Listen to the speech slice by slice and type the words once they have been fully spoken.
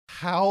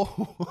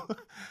How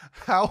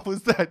how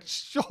was that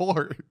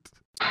short?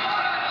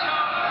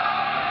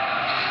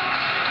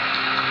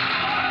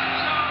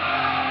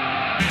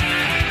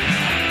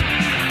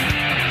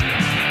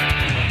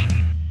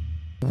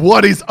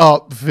 What is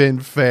up, Vin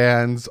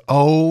fans?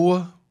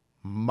 Oh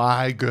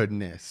my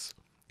goodness.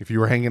 If you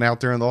were hanging out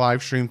there in the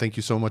live stream, thank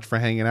you so much for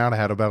hanging out. I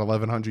had about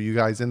 1,100 you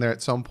guys in there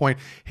at some point,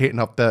 hitting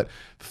up that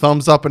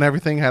thumbs up and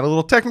everything. Had a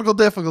little technical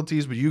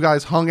difficulties, but you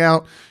guys hung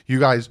out.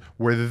 You guys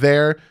were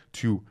there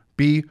to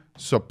be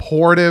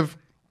supportive.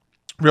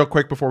 Real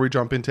quick, before we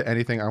jump into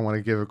anything, I want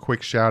to give a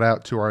quick shout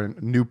out to our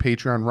new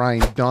Patreon,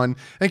 Ryan Dunn.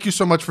 Thank you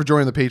so much for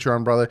joining the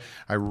Patreon, brother.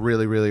 I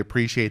really, really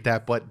appreciate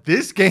that. But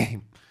this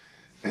game...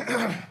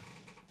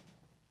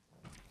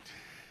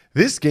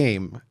 This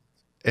game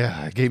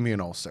gave me an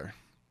ulcer,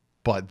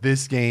 but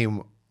this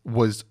game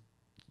was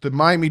the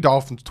Miami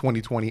Dolphins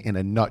 2020 in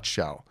a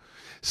nutshell,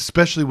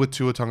 especially with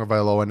Tua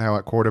Tagovailoa now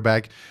at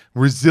quarterback.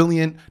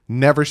 Resilient,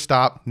 never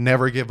stop,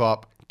 never give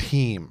up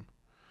team.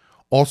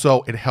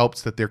 Also, it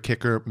helps that their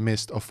kicker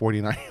missed a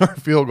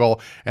 49-yard field goal,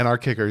 and our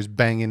kicker is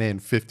banging in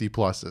 50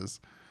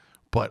 pluses.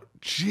 But,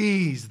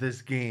 geez,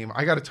 this game.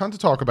 I got a ton to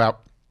talk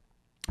about.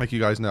 Like you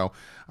guys know,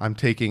 I'm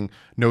taking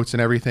notes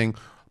and everything,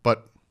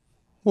 but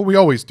what we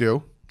always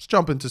do, let's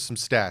jump into some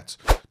stats.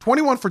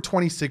 21 for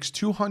 26,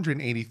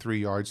 283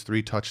 yards,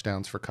 3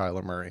 touchdowns for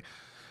Kyler Murray.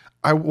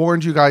 I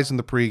warned you guys in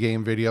the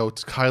pregame video,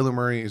 Kyler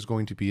Murray is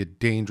going to be a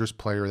dangerous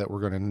player that we're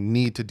going to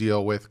need to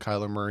deal with.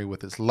 Kyler Murray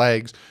with his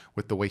legs,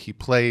 with the way he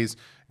plays,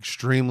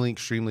 extremely,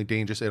 extremely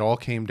dangerous. It all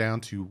came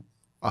down to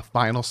a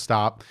final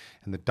stop,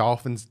 and the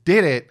Dolphins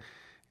did it,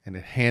 and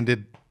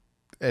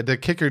the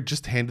kicker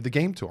just handed the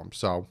game to him.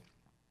 So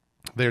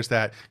there's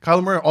that.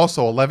 Kyler Murray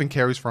also 11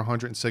 carries for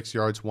 106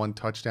 yards, 1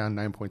 touchdown,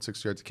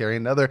 9.6 yards a carry.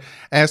 Another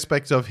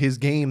aspect of his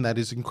game that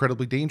is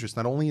incredibly dangerous.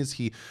 Not only is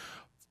he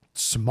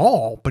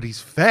small, but he's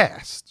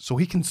fast. So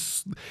he can.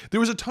 There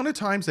was a ton of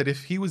times that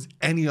if he was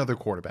any other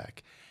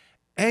quarterback,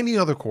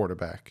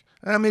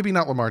 maybe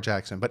not Lamar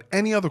Jackson, but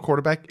any other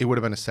quarterback, it would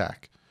have been a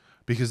sack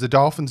because the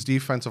Dolphins'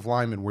 defensive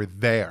linemen were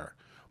there.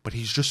 But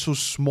he's just so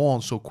small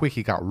and so quick,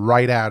 he got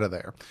right out of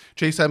there.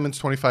 Chase Edmonds,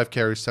 25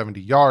 carries,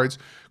 70 yards.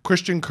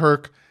 Christian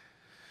Kirk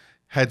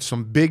had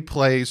some big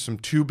plays, some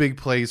 2 big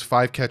plays,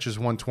 5 catches,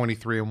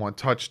 123 and 1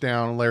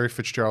 touchdown. Larry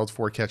Fitzgerald,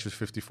 4 catches,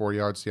 54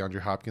 yards. DeAndre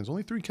Hopkins,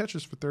 only 3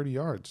 catches for 30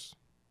 yards.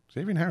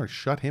 Xavier Howard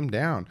shut him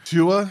down.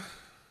 Tua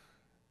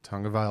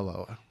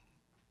Tagovailoa.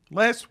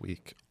 Last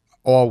week,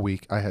 all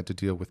week, I had to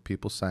deal with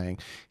people saying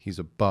he's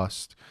a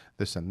bust,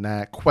 this and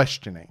that,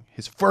 questioning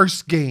his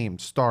first game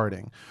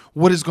starting.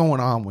 What is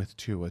going on with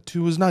Tua?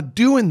 Tua's not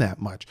doing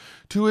that much.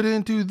 Tua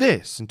didn't do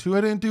this, and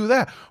Tua didn't do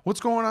that. What's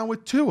going on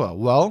with Tua?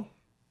 Well,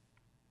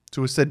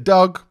 Tua said,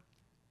 Doug,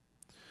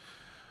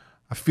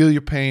 I feel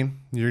your pain.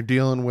 You're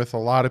dealing with a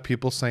lot of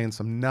people saying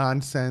some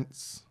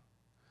nonsense.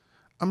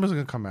 I'm just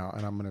going to come out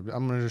and I'm going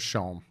to just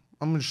show them.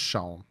 I'm going to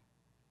show them.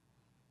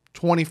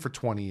 20 for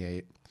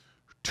 28,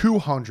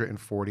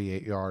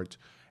 248 yards,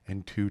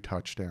 and 2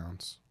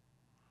 touchdowns.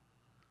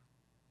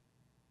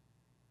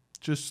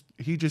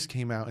 He just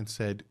came out and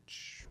said,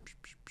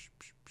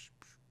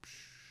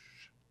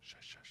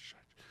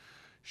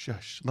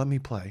 shush, let me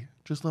play.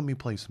 Just let me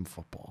play some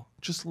football.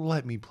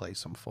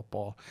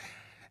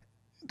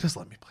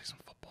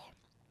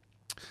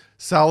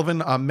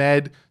 Salvon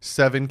Ahmed,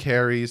 7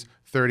 carries,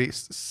 30.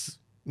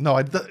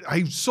 No,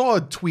 I saw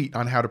a tweet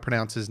on how to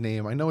pronounce his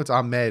name. I know it's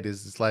Ahmed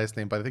is his last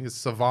name, but I think it's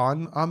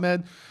Salvon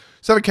Ahmed.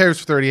 7 carries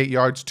for 38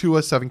 yards.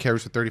 Tua, 7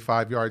 carries for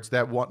 35 yards.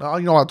 That one,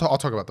 I'll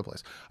talk about the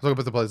plays.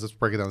 Let's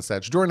break it down the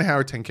stats. Jordan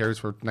Howard, 10 carries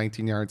for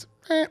 19 yards.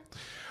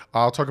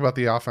 I'll talk about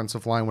the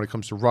offensive line when it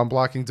comes to run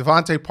blocking.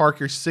 Devontae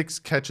Parker, 6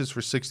 catches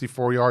for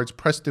 64 yards.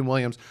 Preston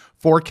Williams,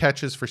 4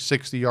 catches for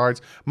 60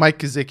 yards. Mike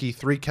Gesicki,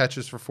 3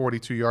 catches for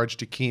 42 yards.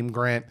 Jakeem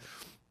Grant,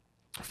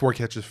 4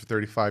 catches for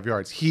 35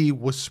 yards. He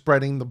was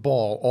spreading the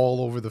ball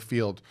all over the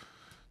field.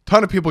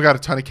 Ton of people got a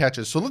ton of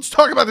catches. So let's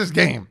talk about this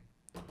game.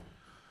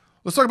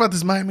 Let's talk about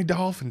this Miami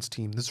Dolphins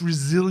team, this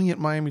resilient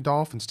Miami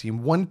Dolphins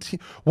team. One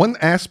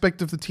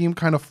aspect of the team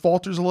kind of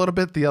falters a little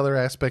bit. The other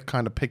aspect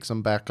kind of picks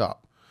them back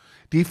up.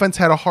 Defense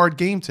had a hard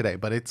game today,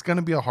 but it's going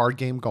to be a hard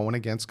game going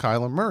against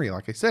Kyler Murray.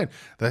 Like I said,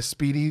 the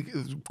speedy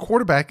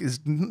quarterback is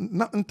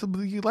nothing to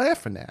be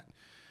laughing at.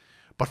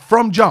 But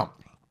from jump,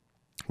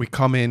 we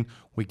come in,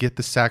 we get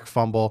the sack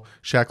fumble.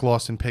 Shaq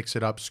Lawson picks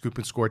it up, scoop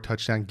and score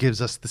touchdown, gives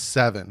us the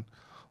 7.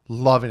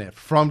 Loving it.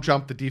 From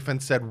jump, the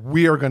defense said,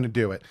 we are going to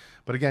do it.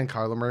 But again,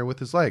 Kyler Murray with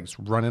his legs,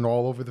 running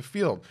all over the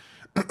field.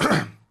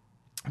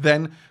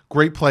 Then,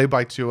 great play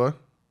by Tua.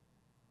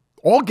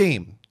 All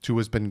game,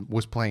 Tua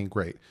was playing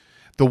great.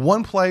 The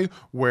one play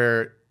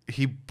where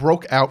he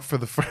broke out for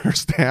the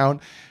first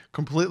down,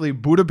 completely,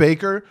 Budda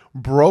Baker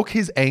broke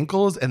his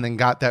ankles and then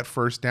got that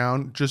first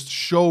down, just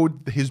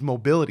showed his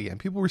mobility. And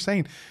people were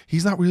saying,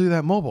 he's not really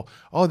that mobile.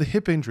 Oh, the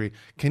hip injury.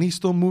 Can he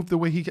still move the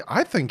way he can?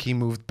 I think he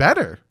moved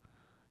better.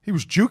 He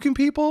was juking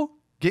people,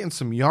 getting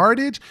some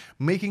yardage,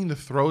 making the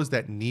throws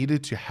that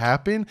needed to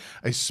happen,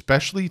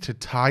 especially to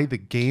tie the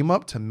game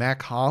up to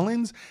Mac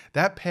Hollins.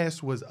 That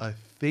pass was a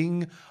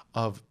thing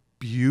of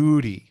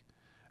beauty,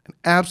 an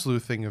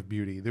absolute thing of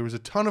beauty. There was a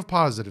ton of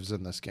positives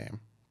in this game.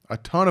 A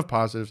ton of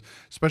positives,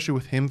 especially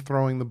with him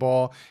throwing the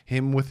ball,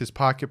 him with his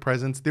pocket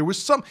presence. There was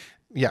some,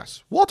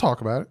 yes, we'll talk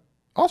about it.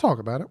 I'll talk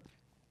about it.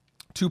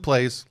 2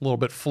 plays, a little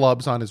bit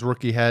flubs on his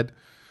rookie head.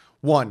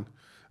 1,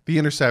 the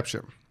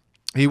interception.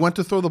 He went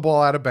to throw the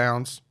ball out of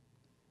bounds.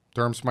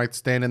 Durham Smythe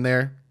standing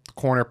there. The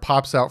corner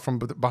pops out from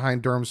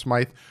behind Durham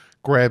Smythe,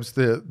 grabs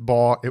the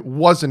ball. It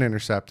wasn't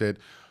intercepted,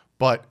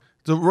 but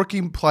the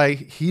rookie play,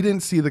 he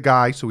didn't see the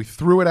guy, so he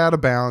threw it out of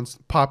bounds,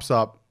 pops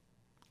up.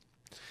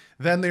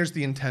 Then there's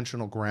the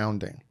intentional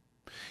grounding.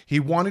 He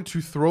wanted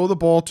to throw the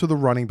ball to the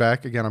running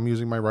back. Again, I'm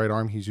using my right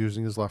arm. He's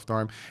using his left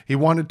arm. He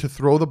wanted to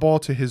throw the ball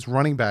to his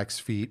running back's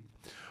feet,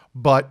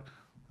 but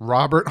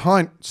Robert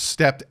Hunt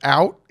stepped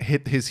out,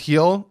 hit his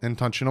heel,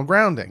 intentional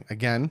grounding.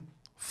 Again,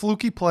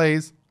 fluky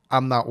plays.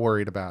 I'm not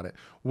worried about it.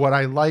 What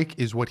I like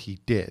is what he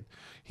did.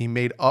 He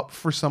made up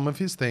for some of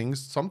his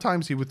things.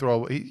 Sometimes he would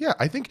throw,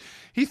 I think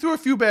he threw a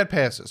few bad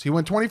passes. He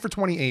went 20 for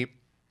 28.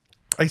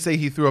 I say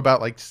he threw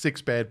about like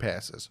 6 bad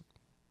passes.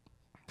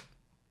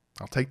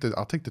 I'll take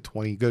the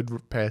 20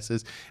 good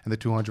passes and the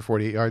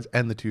 248 yards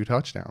and the 2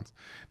 touchdowns.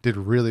 Did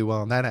really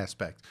well in that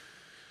aspect.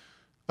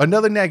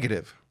 Another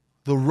negative,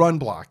 the run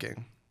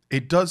blocking.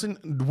 It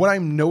doesn't, what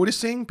I'm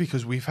noticing,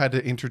 because we've had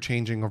the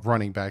interchanging of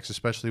running backs,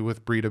 especially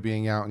with Breida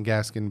being out and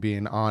Gaskin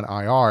being on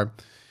IR,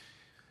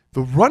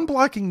 the run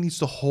blocking needs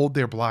to hold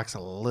their blocks a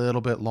little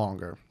bit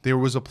longer. There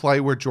was a play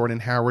where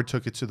Jordan Howard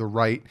took it to the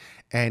right,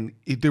 and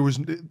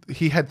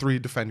he had 3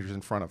 defenders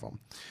in front of him.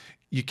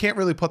 You can't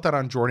really put that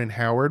on Jordan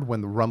Howard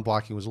when the run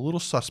blocking was a little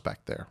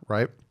suspect there,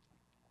 right?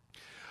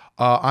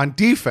 On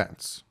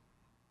defense,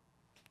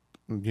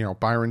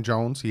 Byron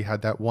Jones, he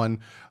had that one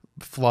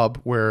flub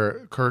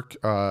where Kirk,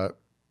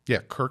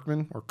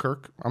 Kirkman or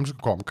Kirk, I'm just going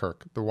to call him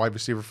Kirk, the wide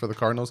receiver for the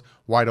Cardinals,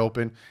 wide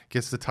open,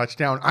 gets the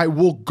touchdown. I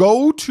will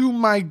go to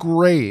my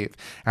grave.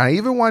 And I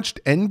even watched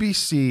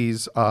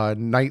NBC's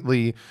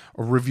nightly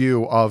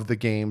review of the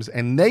games,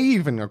 and they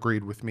even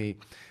agreed with me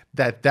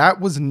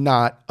that was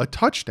not a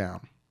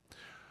touchdown.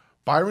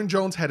 Byron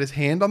Jones had his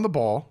hand on the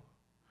ball.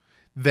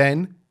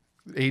 Then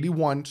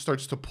 81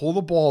 starts to pull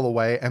the ball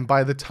away. And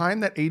by the time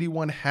that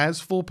 81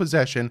 has full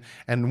possession,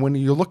 and when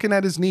you're looking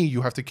at his knee,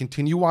 you have to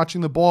continue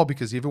watching the ball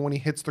because even when he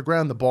hits the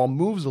ground, the ball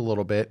moves a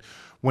little bit.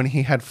 When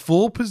he had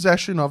full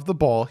possession of the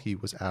ball, he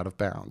was out of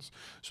bounds.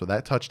 So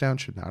that touchdown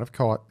should not have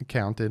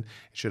counted. It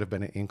should have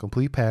been an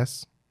incomplete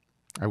pass.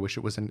 I wish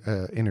it was an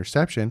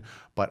interception,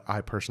 but I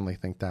personally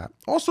think that.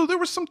 Also, there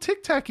was some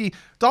tic-tacky.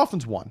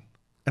 Dolphins won.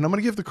 And I'm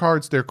going to give the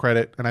Cards their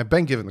credit, and I've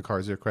been giving the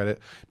Cards their credit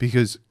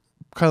because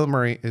Kyler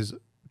Murray is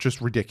just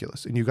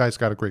ridiculous. And you guys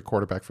got a great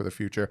quarterback for the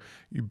future.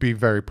 You'd be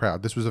very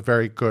proud. This was a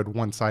very good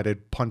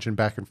one-sided punching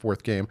back and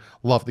forth game.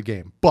 Love the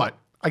game. But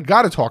I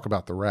got to talk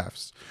about the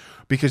refs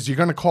because you're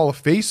going to call a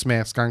face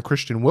mask on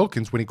Christian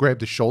Wilkins when he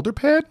grabbed his shoulder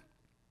pad?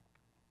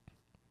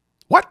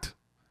 What?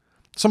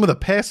 Some of the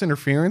pass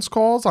interference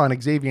calls on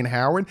Xavier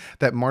Howard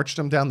that marched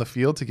him down the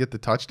field to get the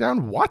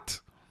touchdown? What?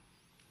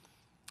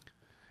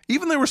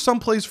 Even there were some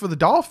plays for the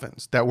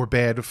Dolphins that were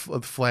bad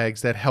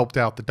flags that helped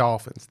out the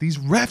Dolphins. These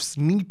refs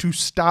need to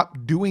stop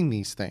doing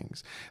these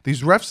things.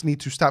 These refs need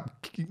to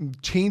stop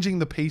changing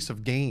the pace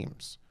of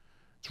games.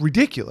 It's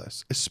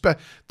ridiculous.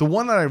 The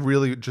one that I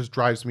really just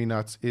drives me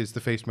nuts is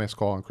the face mask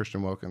call on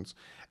Christian Wilkins.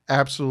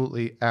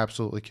 Absolutely,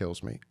 absolutely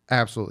kills me.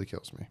 Absolutely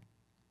kills me.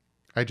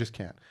 I just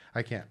can't.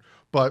 I can't.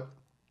 But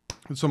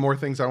some more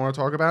things I want to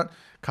talk about.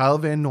 Kyle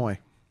Van Noy.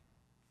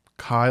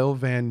 Kyle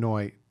Van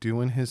Noy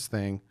doing his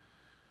thing,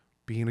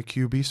 being a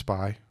QB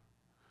spy,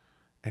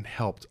 and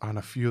helped on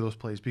a few of those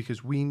plays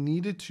because we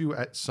needed to,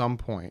 at some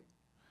point,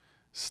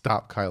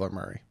 stop Kyler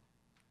Murray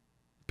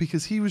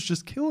because he was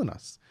just killing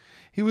us.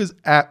 He was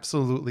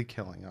absolutely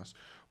killing us.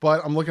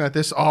 But I'm looking at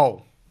this.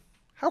 Oh,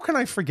 how can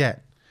I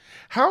forget?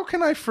 How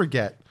can I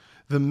forget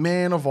the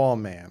man of all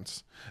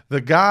mans,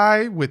 the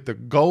guy with the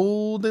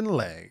golden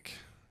leg?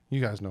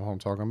 You guys know who I'm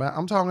talking about.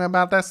 I'm talking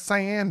about that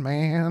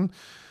Sandman.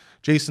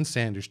 Jason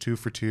Sanders, 2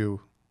 for 2,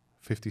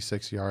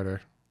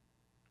 56-yarder.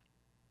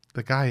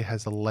 The guy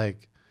has a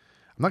leg.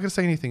 I'm not going to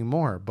say anything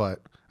more,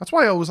 but that's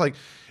why I was like,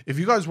 if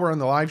you guys were on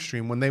the live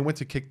stream, when they went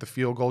to kick the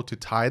field goal to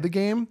tie the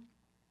game,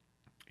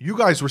 you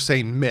guys were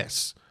saying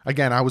miss.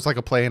 Again, I was like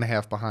a play and a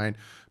half behind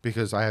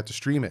because I had to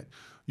stream it.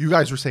 You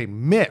guys were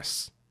saying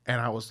miss.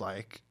 And I was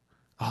like,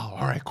 oh,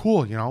 all right,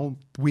 cool.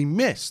 We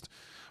missed.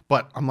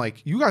 But I'm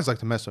like, you guys like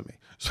to mess with me.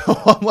 So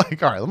I'm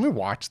like, all right, let me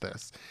watch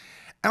this.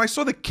 And I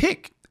saw the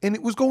kick, and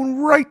it was going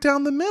right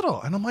down the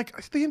middle. And I'm like,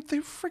 they're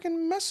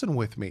freaking messing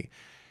with me.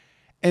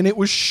 And it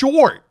was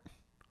short.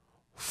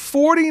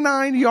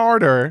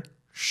 49-yarder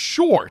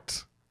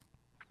short.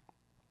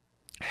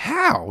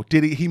 How?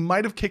 Did he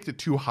might have kicked it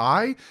too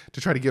high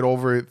to try to get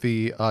over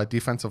the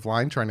defensive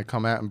line trying to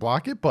come out and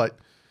block it, but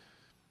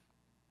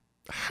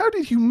how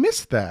did you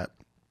miss that?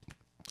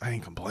 I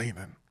ain't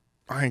complaining.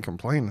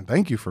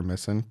 Thank you for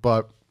missing.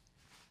 But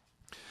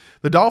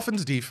the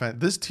Dolphins defense,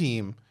 this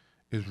team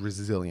is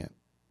resilient.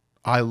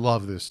 I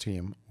love this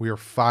team. We are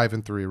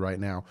 5-3 right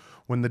now.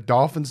 When the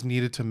Dolphins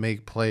needed to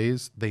make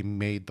plays, they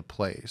made the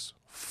plays.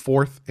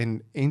 4th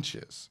and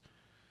inches,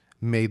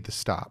 made the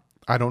stop.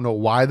 I don't know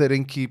why they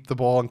didn't keep the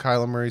ball in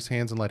Kyler Murray's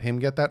hands and let him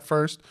get that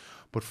first,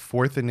 but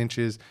 4th and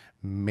inches,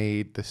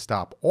 made the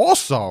stop.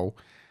 Also,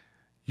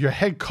 your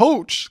head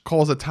coach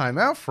calls a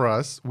timeout for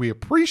us. We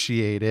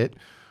appreciate it,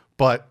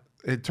 but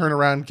turn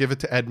around, give it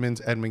to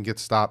Edmonds. Edmonds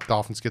gets stopped.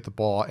 Dolphins get the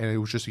ball, and it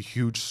was just a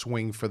huge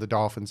swing for the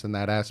Dolphins in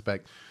that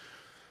aspect.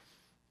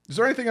 Is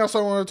there anything else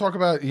I want to talk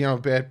about?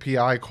 Bad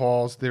PI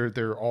calls.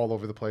 They're all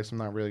over the place. I'm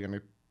not really going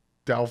to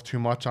delve too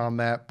much on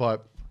that,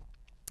 but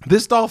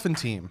this Dolphin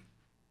team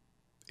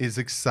is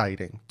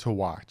exciting to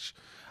watch.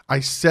 I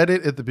said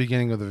it at the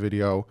beginning of the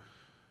video.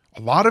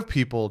 A lot of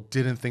people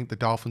didn't think the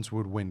Dolphins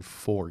would win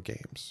 4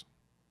 games.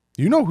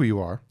 You know who you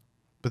are,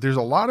 but there's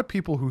a lot of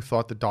people who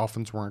thought the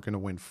Dolphins weren't going to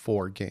win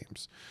 4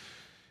 games.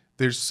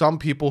 There's some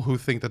people who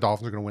think the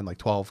Dolphins are going to win like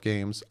 12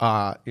 games.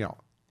 I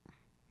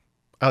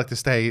like to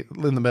stay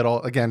in the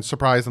middle. Again,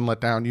 surprise and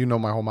let down. You know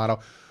my whole motto.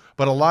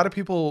 But a lot of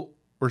people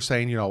were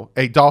saying,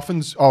 hey,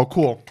 Dolphins, oh,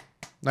 cool.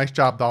 Nice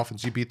job,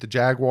 Dolphins. You beat the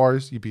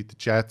Jaguars, you beat the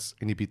Jets,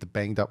 and you beat the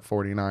banged-up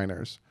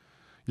 49ers.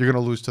 You're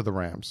going to lose to the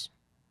Rams.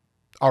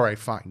 All right,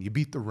 fine. You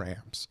beat the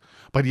Rams.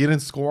 But you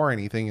didn't score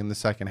anything in the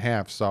second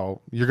half,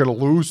 so you're going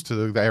to lose to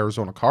the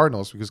Arizona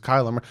Cardinals because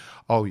Kyler,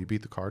 you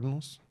beat the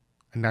Cardinals?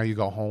 And now you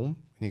go home,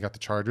 and you got the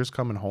Chargers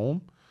coming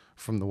home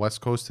from the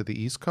West Coast to the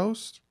East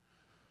Coast?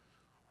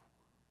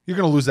 You're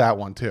going to lose that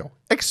one too.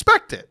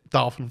 Expect it,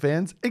 Dolphin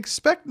fans.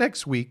 Expect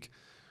next week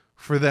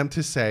for them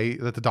to say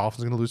that the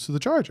Dolphins are going to lose to the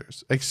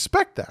Chargers.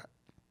 Expect that.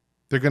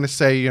 They're going to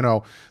say,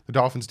 the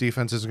Dolphins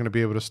defense isn't going to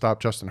be able to stop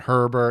Justin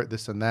Herbert,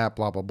 this and that,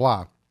 blah, blah,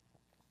 blah.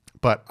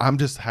 But I'm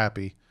just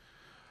happy.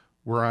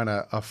 We're on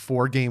a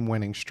 4-game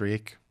winning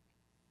streak.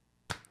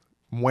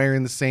 I'm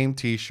wearing the same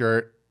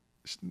T-shirt.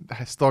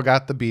 I still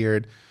got the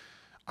beard.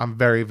 I'm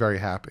very, very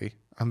happy.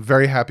 I'm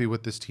very happy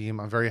with this team.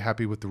 I'm very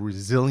happy with the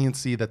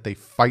resiliency that they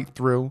fight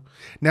through.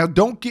 Now,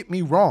 don't get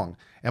me wrong.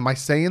 Am I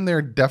saying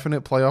they're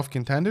definite playoff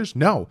contenders?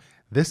 No.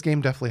 This game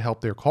definitely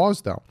helped their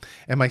cause, though.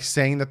 Am I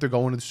saying that they're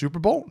going to the Super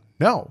Bowl?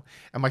 No.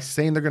 Am I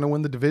saying they're going to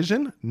win the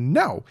division?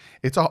 No.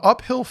 It's an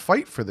uphill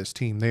fight for this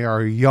team. They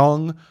are a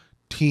young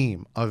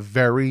team, a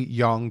very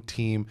young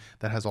team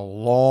that has a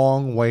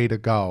long way to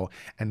go.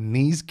 And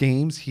these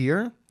games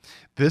here,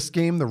 this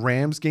game, the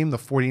Rams game, the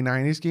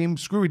 49ers game,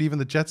 screw it, even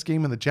the Jets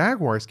game and the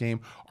Jaguars game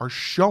are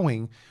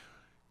showing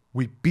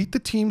we beat the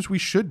teams we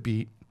should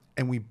beat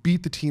and we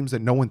beat the teams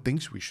that no one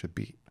thinks we should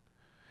beat.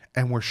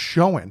 And we're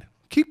showing.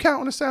 Keep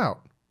counting us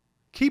out.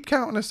 Keep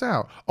counting us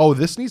out. Oh,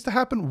 this needs to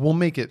happen. We'll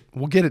make it.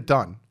 We'll get it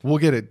done. We'll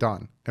get it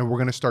done. And we're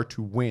going to start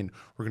to win.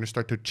 We're going to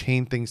start to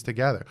chain things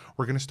together.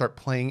 We're going to start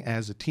playing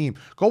as a team.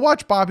 Go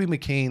watch Bobby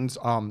McCain's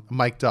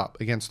mic'd up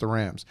against the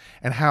Rams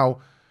and how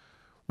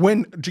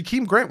when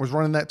Jakeem Grant was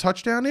running that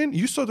touchdown in,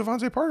 you saw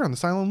Devontae Parker on the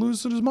sideline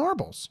losing his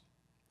marbles.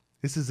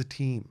 This is a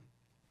team.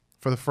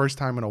 For the first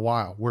time in a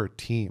while, we're a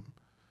team.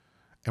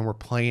 And we're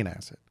playing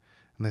as it.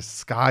 And the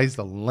sky's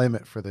the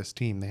limit for this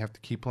team. They have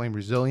to keep playing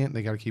resilient.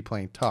 They got to keep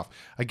playing tough.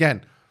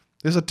 Again,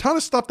 there's a ton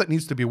of stuff that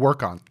needs to be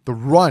worked on. The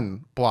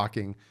run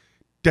blocking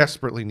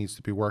desperately needs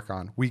to be worked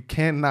on. We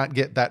cannot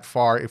get that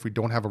far if we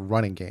don't have a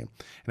running game.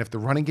 And if the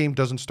running game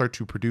doesn't start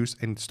to produce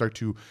and start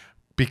to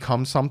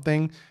become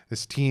something,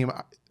 this team,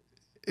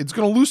 it's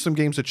going to lose some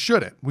games it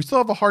shouldn't. We still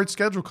have a hard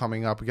schedule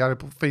coming up. We got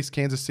to face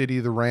Kansas City,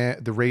 the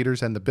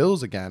Raiders, and the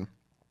Bills again.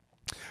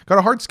 Got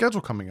a hard schedule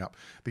coming up.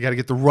 They got to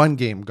get the run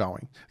game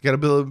going. They got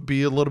to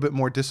be a little bit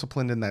more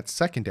disciplined in that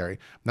secondary. I'm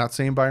not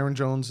saying Byron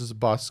Jones is a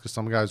bust because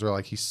some guys are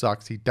like, he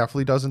sucks. He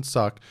definitely doesn't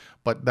suck.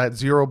 But that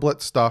zero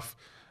blitz stuff,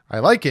 I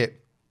like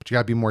it, but you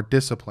got to be more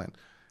disciplined.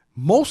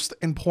 Most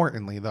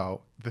importantly,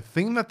 though, the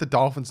thing that the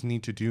Dolphins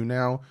need to do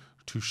now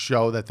to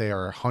show that they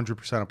are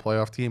 100% a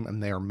playoff team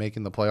and they are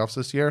making the playoffs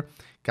this year,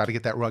 got to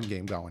get that run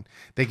game going.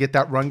 They get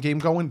that run game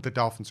going, the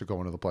Dolphins are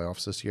going to the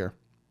playoffs this year.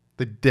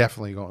 They're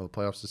definitely going to the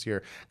playoffs this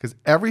year because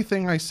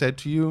everything I said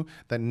to you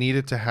that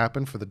needed to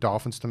happen for the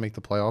Dolphins to make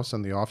the playoffs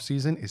in the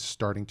offseason is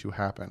starting to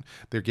happen.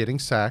 They're getting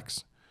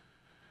sacks.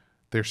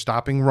 They're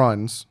stopping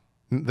runs.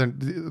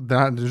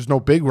 There's no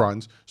big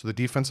runs, so the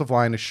defensive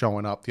line is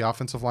showing up. The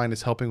offensive line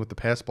is helping with the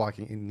pass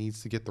blocking. It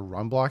needs to get the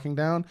run blocking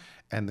down,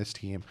 and this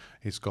team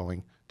is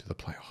going to the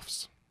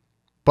playoffs.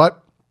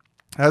 But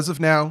as of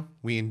now,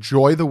 we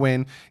enjoy the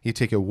win. You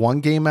take it one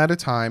game at a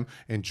time.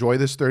 Enjoy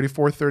this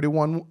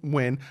 34-31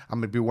 win. I'm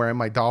going to be wearing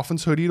my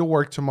Dolphins hoodie to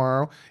work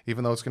tomorrow,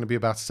 even though it's going to be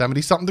about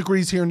 70-something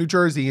degrees here in New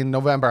Jersey in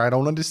November. I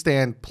don't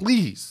understand.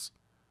 Please,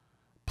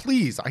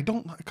 I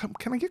don't.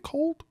 Can I get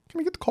cold?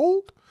 Can I get the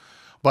cold?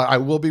 But I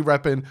will be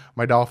repping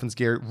my Dolphins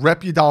gear.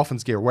 Rep your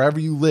Dolphins gear. Wherever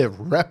you live,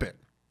 rep it.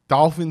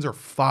 Dolphins are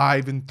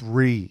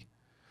 5-3.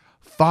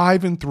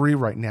 5-3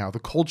 right now. The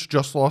Colts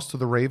just lost to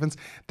the Ravens.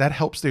 That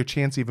helps their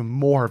chance even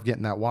more of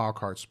getting that wild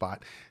card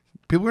spot.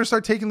 People are going to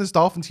start taking this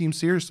Dolphin team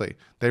seriously.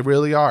 They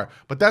really are.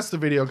 But that's the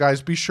video,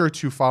 guys. Be sure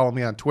to follow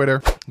me on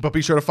Twitter. But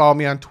be sure to follow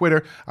me on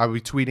Twitter. I'll be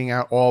tweeting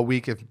out all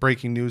week if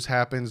breaking news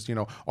happens. You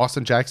know,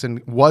 Austin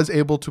Jackson was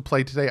able to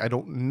play today. I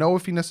don't know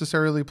if he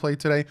necessarily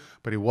played today,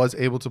 but he was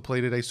able to play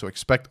today. So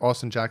expect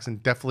Austin Jackson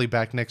definitely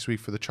back next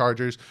week for the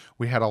Chargers.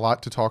 We had a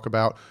lot to talk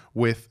about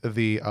with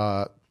the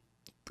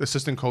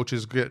assistant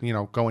coaches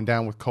going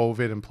down with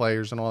COVID and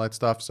players and all that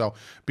stuff. So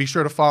be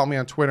sure to follow me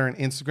on Twitter and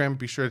Instagram.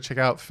 Be sure to check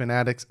out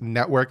Fanatics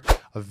Network,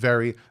 a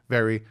very,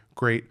 very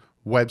great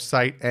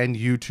website and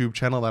YouTube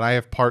channel that I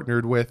have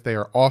partnered with. They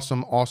are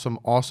awesome, awesome,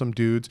 awesome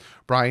dudes.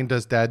 Brian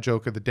does Dad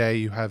Joke of the Day.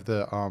 You have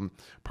the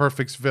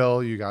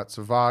Perfectsville. You got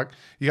Savak.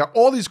 You got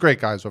all these great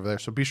guys over there.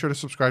 So be sure to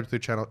subscribe to the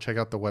channel. Check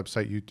out the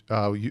website,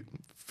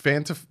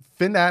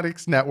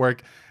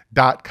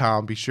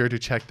 fanaticsnetwork.com. Be sure to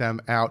check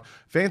them out.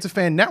 Fans of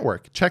Fan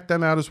Network, check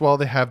them out as well.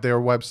 They have their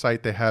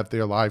website, they have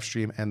their live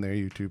stream, and their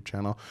YouTube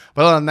channel.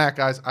 But other than that,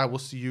 guys, I will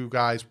see you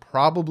guys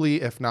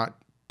probably, if not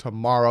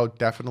tomorrow,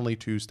 definitely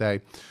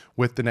Tuesday,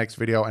 with the next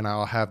video, and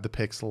I'll have the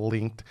picks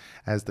linked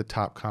as the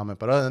top comment.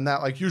 But other than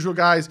that, like usual,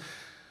 guys,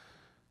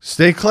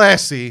 stay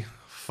classy.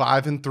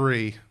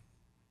 5-3.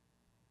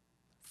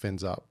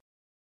 Fins up.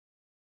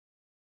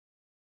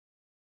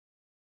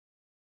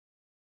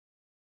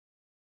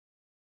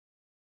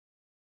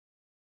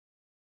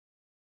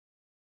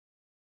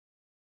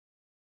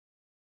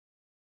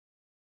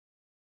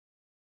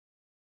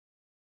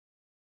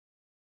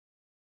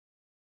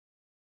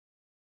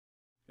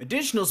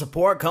 Additional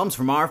support comes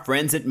from our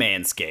friends at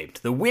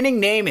Manscaped, the winning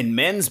name in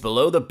men's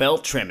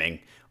below-the-belt trimming,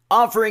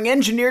 offering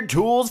engineered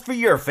tools for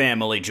your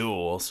family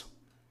jewels.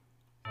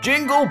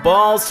 Jingle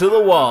balls to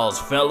the walls,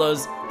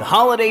 fellas. The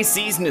holiday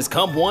season has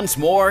come once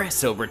more,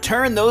 so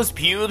return those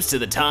pubes to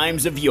the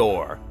times of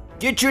yore.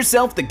 Get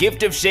yourself the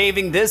gift of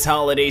shaving this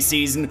holiday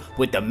season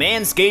with the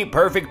Manscaped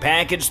Perfect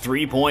Package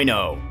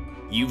 3.0.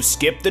 You've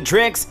skipped the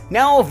tricks,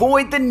 now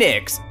avoid the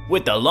nicks.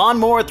 With the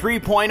Lawnmower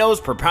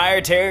 3.0's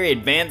proprietary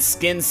advanced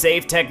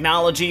skin-safe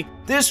technology,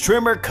 this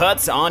trimmer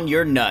cuts on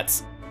your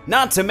nuts.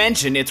 Not to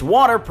mention its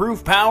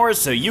waterproof power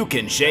so you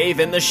can shave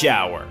in the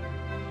shower.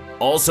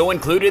 Also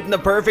included in the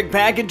Perfect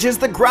Package is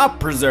the Crop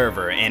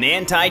Preserver, an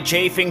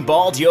anti-chafing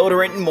ball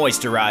deodorant and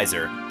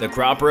moisturizer, the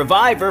Crop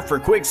Reviver for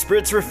quick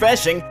spritz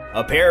refreshing,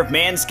 a pair of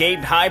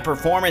Manscaped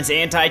high-performance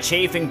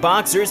anti-chafing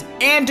boxers,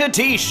 and a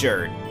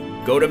t-shirt.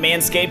 Go to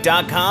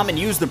manscaped.com and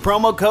use the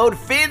promo code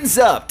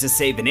FINSUP to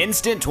save an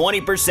instant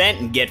 20%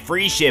 and get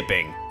free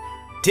shipping.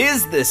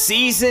 'Tis the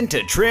season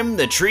to trim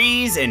the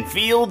trees and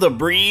feel the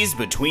breeze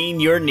between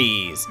your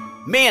knees.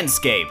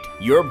 Manscaped,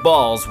 your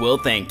balls will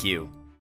thank you.